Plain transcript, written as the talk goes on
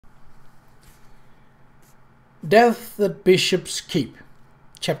Death that Bishops Keep,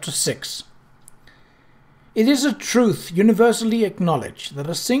 Chapter 6. It is a truth universally acknowledged that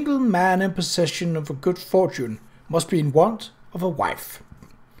a single man in possession of a good fortune must be in want of a wife.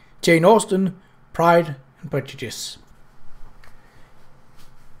 Jane Austen, Pride and Prejudice.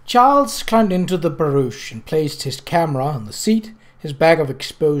 Charles climbed into the barouche and placed his camera on the seat, his bag of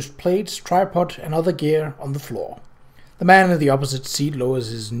exposed plates, tripod and other gear on the floor. The man in the opposite seat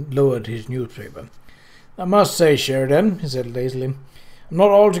lowered his newspaper. "I must say, Sheridan," he said lazily, "I'm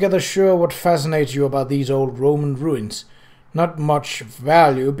not altogether sure what fascinates you about these old Roman ruins. Not much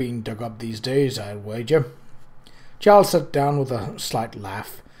value being dug up these days, I'll wager." Charles sat down with a slight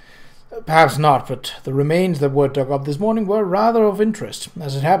laugh. "Perhaps not, but the remains that were dug up this morning were rather of interest.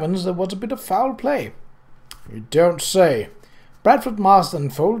 As it happens, there was a bit of foul play." "You don't say." Bradford Marsden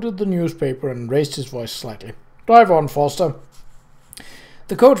folded the newspaper and raised his voice slightly. "Drive on, Foster."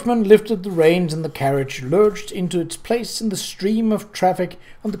 The coachman lifted the reins and the carriage lurched into its place in the stream of traffic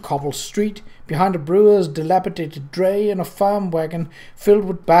on the cobbled street, behind a brewer's dilapidated dray and a farm wagon filled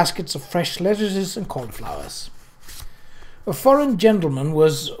with baskets of fresh lettuces and cauliflowers. A foreign gentleman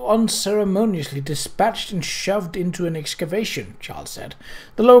was unceremoniously dispatched and shoved into an excavation, Charles said.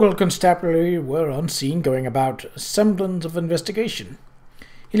 The local constabulary were unseen, going about a semblance of investigation.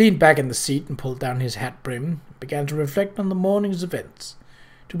 He leaned back in the seat and pulled down his hat brim and began to reflect on the morning's events.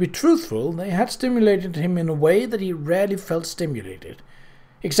 To be truthful, they had stimulated him in a way that he rarely felt stimulated,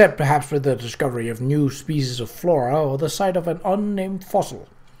 except perhaps with the discovery of new species of flora or the sight of an unnamed fossil.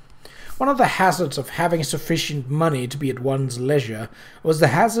 One of the hazards of having sufficient money to be at one's leisure was the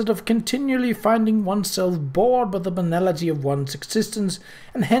hazard of continually finding oneself bored by the banality of one's existence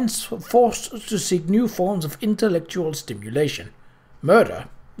and hence forced to seek new forms of intellectual stimulation. Murder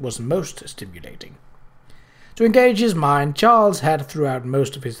was most stimulating. To engage his mind, Charles had throughout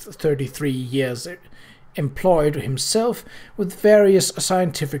most of his 33 years employed himself with various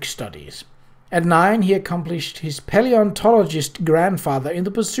scientific studies. At 9 he accomplished his paleontologist grandfather in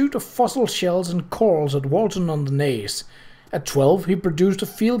the pursuit of fossil shells and corals at Walton-on-the-Naze. At 12 he produced a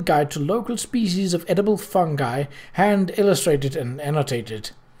field guide to local species of edible fungi, hand-illustrated and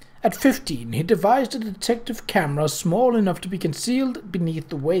annotated. At 15 he devised a detective camera small enough to be concealed beneath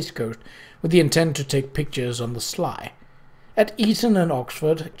the waistcoat, with the intent to take pictures on the sly. At Eton and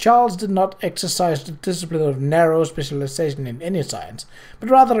Oxford, Charles did not exercise the discipline of narrow specialization in any science, but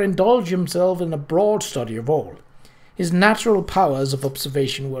rather indulged himself in a broad study of all. His natural powers of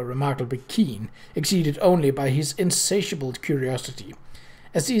observation were remarkably keen, exceeded only by his insatiable curiosity,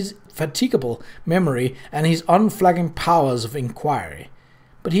 as his indefatigable memory and his unflagging powers of inquiry.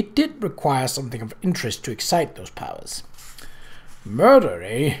 But he did require something of interest to excite those powers. "Murder,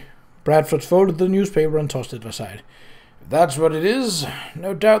 eh?" Bradford folded the newspaper and tossed it aside. "If that's what it is,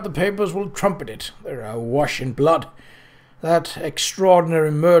 no doubt the papers will trumpet it. They're awash in blood. That extraordinary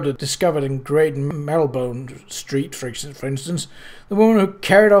murder discovered in Great Marylebone Street, for instance, the woman who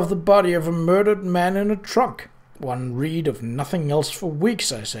carried off the body of a murdered man in a trunk. One read of nothing else for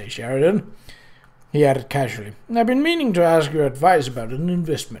weeks, I say, Sheridan." He added casually, "I've been meaning to ask your advice about an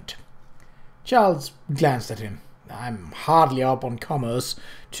investment." Charles glanced at him. "I'm hardly up on commerce,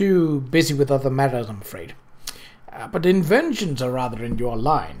 too busy with other matters, I'm afraid." "But inventions are rather in your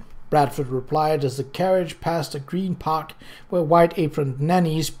line," Bradford replied as the carriage passed a green park where white-aproned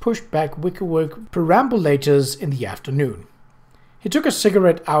nannies pushed back wickerwork perambulators in the afternoon. He took a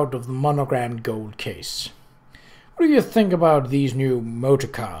cigarette out of the monogrammed gold case. "What do you think about these new motor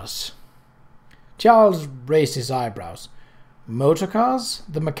cars?" Charles raised his eyebrows. "Motor cars?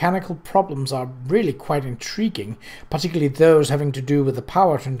 The mechanical problems are really quite intriguing, particularly those having to do with the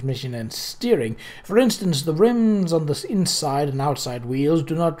power transmission and steering. For instance, the rims on the inside and outside wheels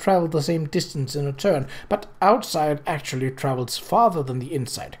do not travel the same distance in a turn, but outside actually travels farther than the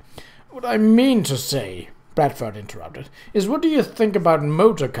inside." "What I mean to say," Bradford interrupted, "is what do you think about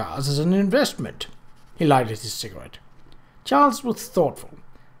motor cars as an investment?" He lighted his cigarette. Charles was thoughtful.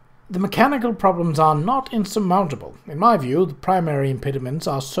 "The mechanical problems are not insurmountable. In my view, the primary impediments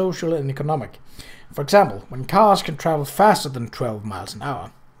are social and economic. For example, when cars can travel faster than 12 miles an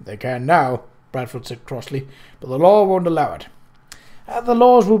hour. "They can now," Bradford said crossly, "but the law won't allow it." "The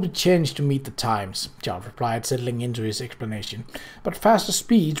laws will be changed to meet the times," Charles replied, settling into his explanation. "But faster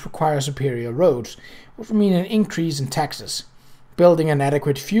speeds require superior roads, which will mean an increase in taxes. Building an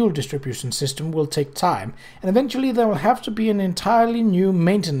adequate fuel distribution system will take time, and eventually there will have to be an entirely new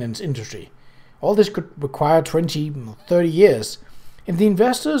maintenance industry. All this could require 20 or 30 years. If the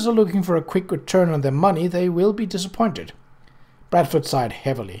investors are looking for a quick return on their money, they will be disappointed." Bradford sighed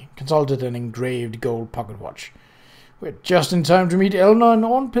heavily, consulted an engraved gold pocket watch. We're just in time to meet Eleanor and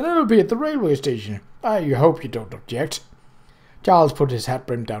Aunt Penelope at the railway station. I hope you don't object." Charles put his hat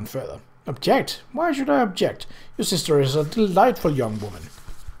brim down further. "Object? Why should I object? Your sister is a delightful young woman."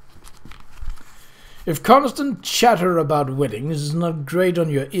 "If constant chatter about weddings is not great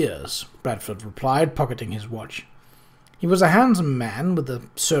on your ears," Bradford replied, pocketing his watch. He was a handsome man with a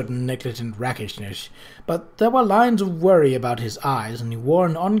certain negligent rackishness, but there were lines of worry about his eyes, and he wore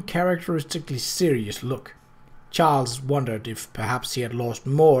an uncharacteristically serious look. Charles wondered if perhaps he had lost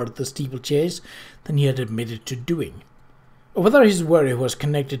more at the steeplechase than he had admitted to doing, or whether his worry was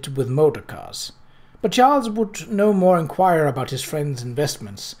connected with motor cars. But Charles would no more inquire about his friend's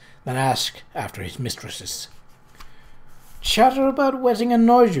investments than ask after his mistresses. "Chatter about wedding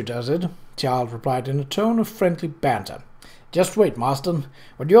annoys you, does it?" Charles replied in a tone of friendly banter. "Just wait, Marston.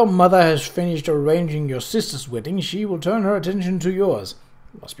 When your mother has finished arranging your sister's wedding, she will turn her attention to yours.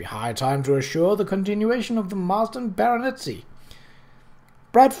 It must be high time to assure the continuation of the Marston baronetcy."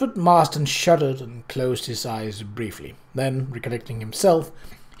 Bradford Marston shuddered and closed his eyes briefly. Then, recollecting himself,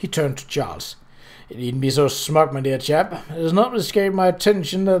 he turned to Charles. "You needn't be so smug, my dear chap. It has not escaped my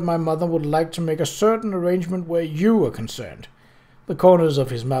attention that my mother would like to make a certain arrangement where you are concerned." The corners of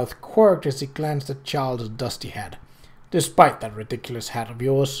his mouth quirked as he glanced at Charles's dusty hat. "Despite that ridiculous hat of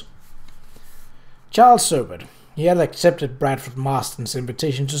yours." Charles sobered. He had accepted Bradford Marston's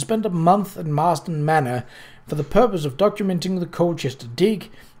invitation to spend a month at Marston Manor for the purpose of documenting the Colchester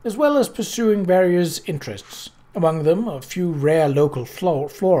dig, as well as pursuing various interests, among them a few rare local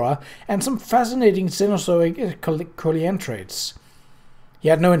flora and some fascinating Cenozoic coleanthrates. He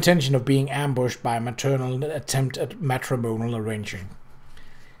had no intention of being ambushed by a maternal attempt at matrimonial arranging.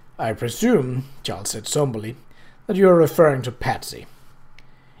 "I presume," Charles said somberly, "that you are referring to Patsy."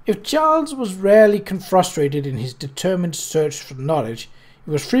 If Charles was rarely frustrated in his determined search for knowledge,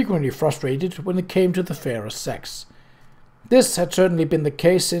 he was frequently frustrated when it came to the fairer sex. This had certainly been the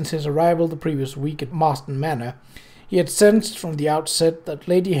case since his arrival the previous week at Marston Manor. He had sensed from the outset that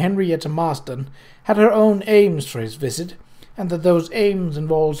Lady Henrietta Marston had her own aims for his visit, and that those aims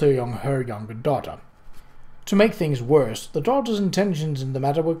involved her younger daughter. To make things worse, the daughter's intentions in the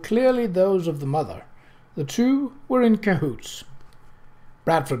matter were clearly those of the mother. The two were in cahoots.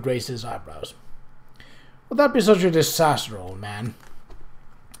 Bradford raised his eyebrows. "Would that be such a disaster, old man?"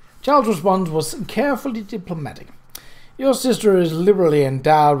 Charles' response was carefully diplomatic. "Your sister is liberally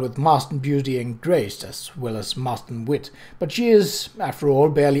endowed with Marston beauty and grace, as well as Marston wit, but she is, after all,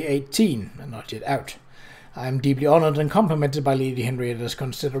 barely 18, and not yet out. I am deeply honoured and complimented by Lady Henrietta's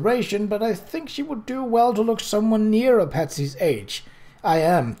consideration, but I think she would do well to look someone nearer Patsy's age. I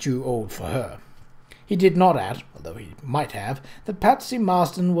am too old for her." He did not add, although he might have, that Patsy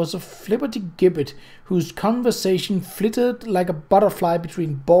Marston was a flibberty-gibbet whose conversation flittered like a butterfly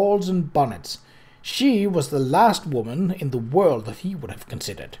between balls and bonnets. She was the last woman in the world that he would have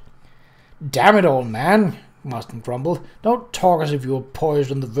considered. "Damn it, old man," Marston grumbled, "don't talk as if you were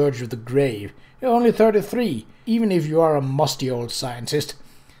poised on the verge of the grave. You're only 33, even if you are a musty old scientist.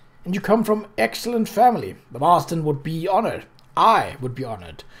 And you come from excellent family. The Marston would be honoured. I would be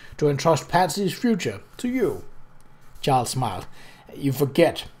honoured to entrust Patsy's future to you." Charles smiled. "You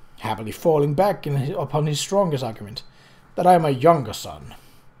forget," happily falling back upon his strongest argument, "that I am a younger son."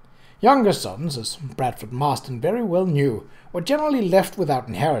 Younger sons, as Bradford Marston very well knew, were generally left without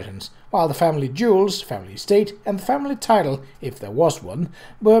inheritance, while the family jewels, family estate, and the family title, if there was one,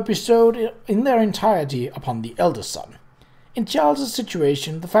 were bestowed in their entirety upon the eldest son. In Charles's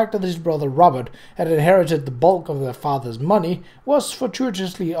situation, the fact that his brother Robert had inherited the bulk of their father's money was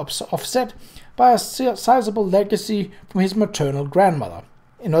fortuitously offset by a sizable legacy from his maternal grandmother.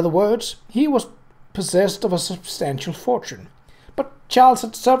 In other words, he was possessed of a substantial fortune. But Charles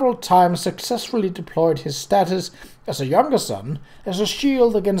had several times successfully deployed his status as a younger son as a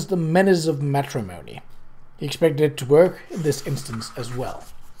shield against the menace of matrimony. He expected it to work in this instance as well.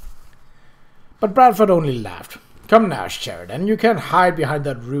 But Bradford only laughed. "Come now, Sheridan, you can't hide behind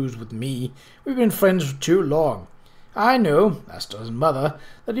that ruse with me. We've been friends for too long. I know, as does mother,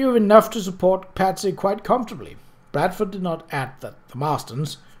 that you have enough to support Patsy quite comfortably." Bradford did not add that the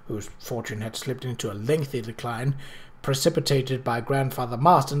Marstons, whose fortune had slipped into a lengthy decline, precipitated by Grandfather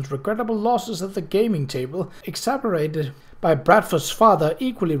Marston's regrettable losses at the gaming table, exacerbated by Bradford's father's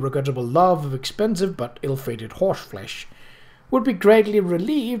equally regrettable love of expensive but ill-fated horseflesh, would be greatly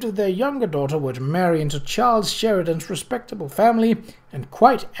relieved if their younger daughter were to marry into Charles Sheridan's respectable family and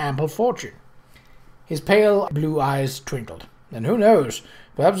quite ample fortune. His pale blue eyes twinkled. And who knows,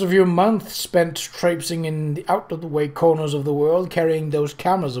 perhaps a few months spent traipsing in the out-of-the-way corners of the world carrying those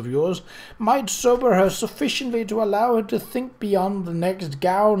cameras of yours might sober her sufficiently to allow her to think beyond the next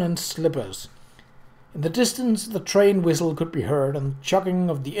gown and slippers. In the distance, the train whistle could be heard and the chugging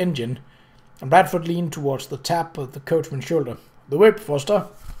of the engine, and Bradford leaned towards the tap of the coachman's shoulder. "The whip, Foster."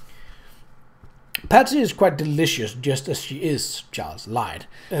 "Patsy is quite delicious just as she is," Charles lied,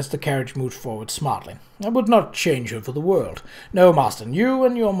 as the carriage moved forward smartly. "I would not change her for the world. No, Marston, you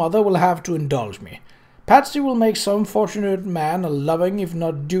and your mother will have to indulge me. Patsy will make some fortunate man a loving, if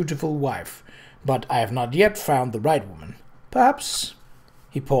not dutiful wife, but I have not yet found the right woman. Perhaps—"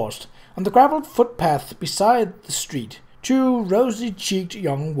 He paused. On the gravelled footpath beside the street, two rosy-cheeked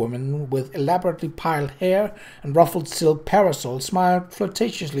young women with elaborately piled hair and ruffled silk parasols smiled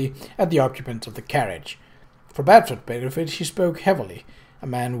flirtatiously at the occupants of the carriage. For Bradford's benefit he spoke heavily, a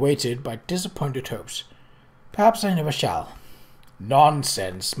man weighted by disappointed hopes. "Perhaps I never shall."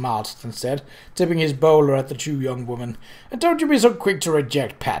 "Nonsense," Marston said, tipping his bowler at the two young women. "And don't you be so quick to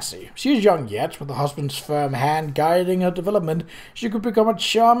reject Patsy. She is young yet. With a husband's firm hand guiding her development, she could become a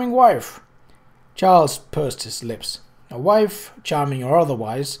charming wife." Charles pursed his lips. A wife, charming or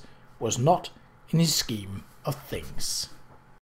otherwise, was not in his scheme of things.